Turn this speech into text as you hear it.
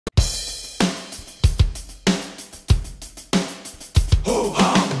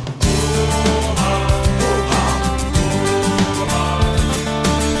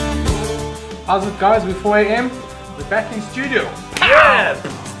How's it guys, we're 4 AM, we're back in studio. Yeah!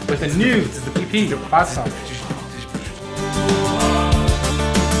 With a new EP, Bad Sound.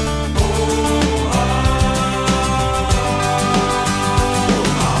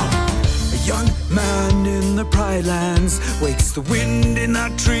 A young man in the Pride Lands wakes the wind in our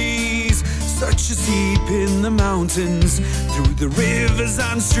trees, searches deep in the mountains, through the rivers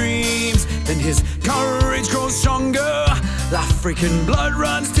and streams. Then his courage grows stronger, the African blood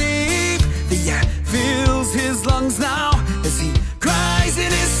runs deep. The air fills his lungs now as he cries in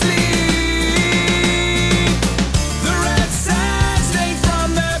his sleep. The red sand stained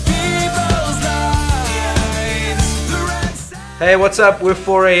from their people's lives. The red sand. Hey, what's up? We're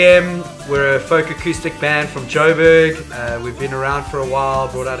 4 AM. We're a folk acoustic band from Joburg. We've been around for a while,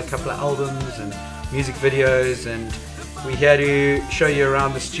 brought out a couple of albums and music videos, and we're here to show you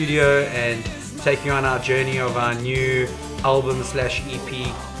around the studio and take you on our journey of our new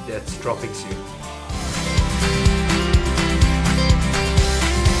album/EP that's dropping soon.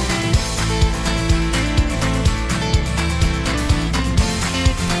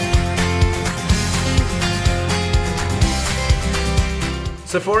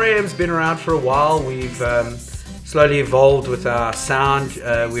 So 4 AM's been around for a while. We've slowly evolved with our sound.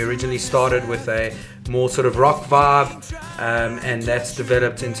 We originally started with a more sort of rock vibe, and that's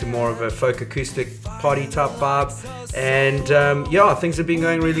developed into more of a folk acoustic party type vibe. And yeah, things have been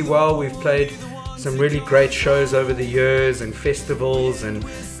going really well. We've played some really great shows over the years and festivals, and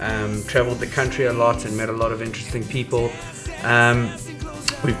traveled the country a lot and met a lot of interesting people.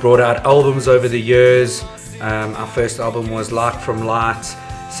 We've brought out albums over the years. Our first album was Light from Light,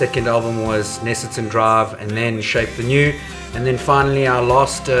 second album was Nesseton Drive, and then Shape the New, and then finally our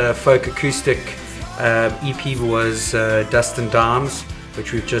last folk acoustic EP was Dust and Dimes,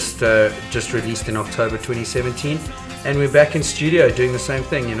 which we've just released in October 2017, and we're back in studio doing the same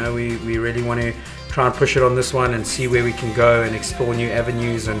thing. You know, we really want to try and push it on this one and see where we can go and explore new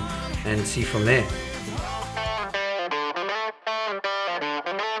avenues and see from there.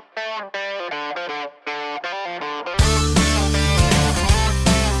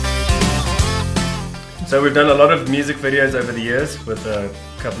 So we've done a lot of music videos over the years with a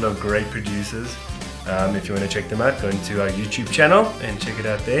couple of great producers. If you want to check them out, go into our YouTube channel and check it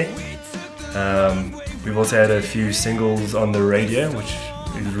out there. We've also had a few singles on the radio, which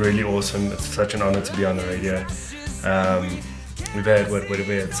is really awesome. It's such an honor to be on the radio. We've had, what have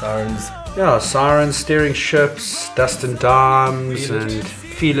we had? Sirens? Yeah, Sirens, Steering Ships, Dust and Dimes, and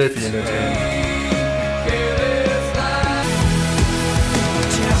Feel It.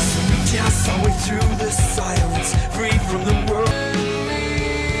 Through the silence, free from the world.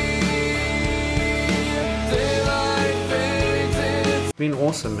 It's been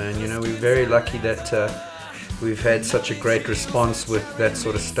awesome, man. You know, we're very lucky that we've had such a great response with that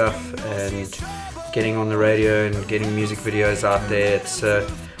sort of stuff, and getting on the radio and getting music videos out there. It's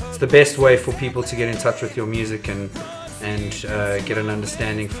the best way for people to get in touch with your music and get an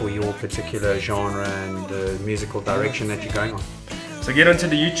understanding for your particular genre and the musical direction that you're going on. So get onto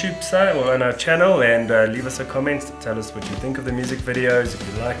the YouTube site or on our channel and leave us a comment. Tell us what you think of the music videos, if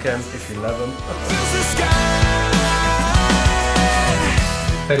you like them, if you love them.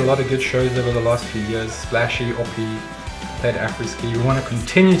 Played a lot of good shows over the last few years. Splashy, Oppie, played Afri-Ski. We want to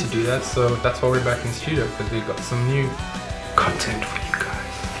continue to do that, so that's why we're back in studio, because we've got some new content for you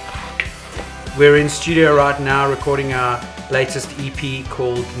guys. We're in studio right now recording our latest EP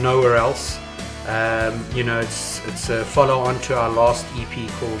called Nowhere Else. You know, it's a follow-on to our last EP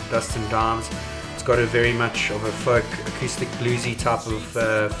called Dust and Dimes. It's got a very much of a folk acoustic bluesy type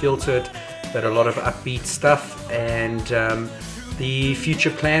of feel to it, but a lot of upbeat stuff, and the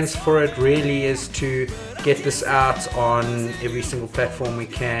future plans for it really is to get this out on every single platform we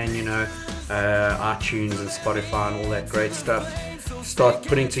can, you know, iTunes and Spotify and all that great stuff. Start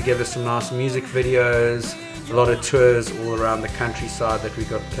putting together some nice music videos, a lot of tours all around the countryside that we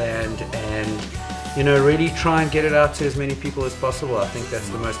got planned, and you know, really try and get it out to as many people as possible. I think that's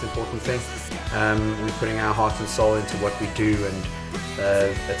the most important thing. We're putting our heart and soul into what we do, and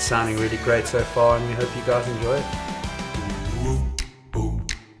it's sounding really great so far, and we hope you guys enjoy it.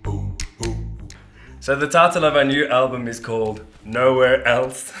 So the title of our new album is called Nowhere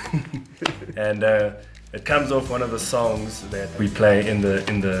Else, and it comes off one of the songs that we play in the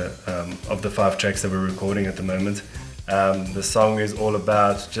of the 5 tracks that we're recording at the moment. The song is all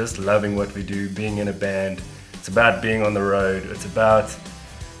about just loving what we do, being in a band. It's about being on the road. It's about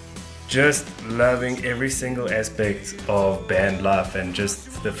just loving every single aspect of band life, and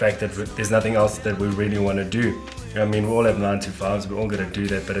just the fact that there's nothing else that we really want to do. I mean, we all have 9 to 5s, we're all going to do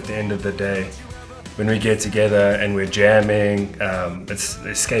that, but at the end of the day, when we get together and we're jamming, it's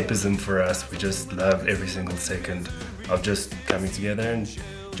escapism for us. We just love every single second of just coming together and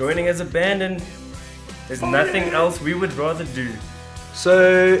joining as a band, and there's nothing else we would rather do.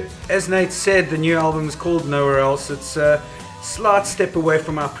 So, as Nate said, the new album is called Nowhere Else. It's a slight step away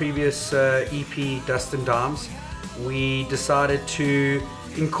from our previous EP, Dust and Dimes. We decided to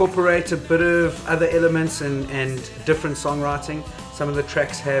incorporate a bit of other elements and different songwriting. Some of the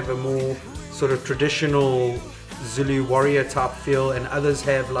tracks have a more sort of traditional Zulu warrior type feel, and others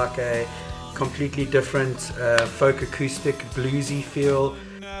have like a completely different folk acoustic bluesy feel.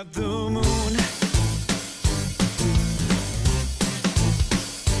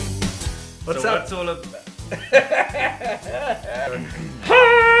 What's up? What's all about?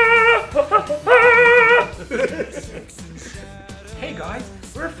 Hey guys,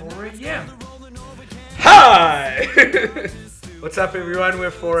 we're 4am. Hi! What's up everyone? We're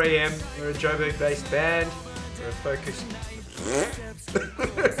 4am. We're a Joburg based band. We're a focused.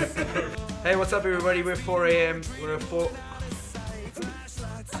 Hey, what's up everybody? We're 4am. We're a 4.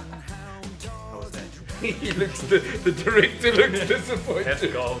 He looks, the director looks disappointed. That's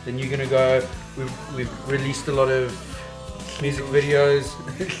gold. Then you're gonna go. We've released a lot of music videos.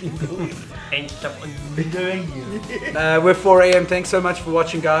 We're 4am. Thanks so much for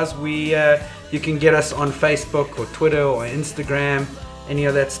watching, guys. You can get us on Facebook or Twitter or Instagram, any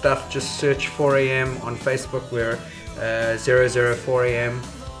of that stuff. Just search 4am on Facebook. We're 004am.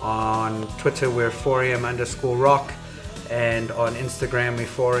 On Twitter we're 4am_rock, and on Instagram we're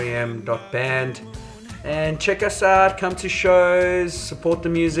 4am.band. And check us out, come to shows, support the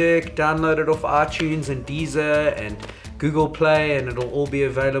music, download it off iTunes and Deezer and Google Play, and it'll all be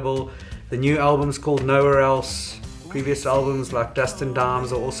available. The new album's called Nowhere Else. Previous albums like Dust and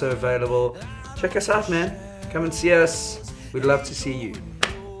Dimes are also available. Check us out, man. Come and see us. We'd love to see you.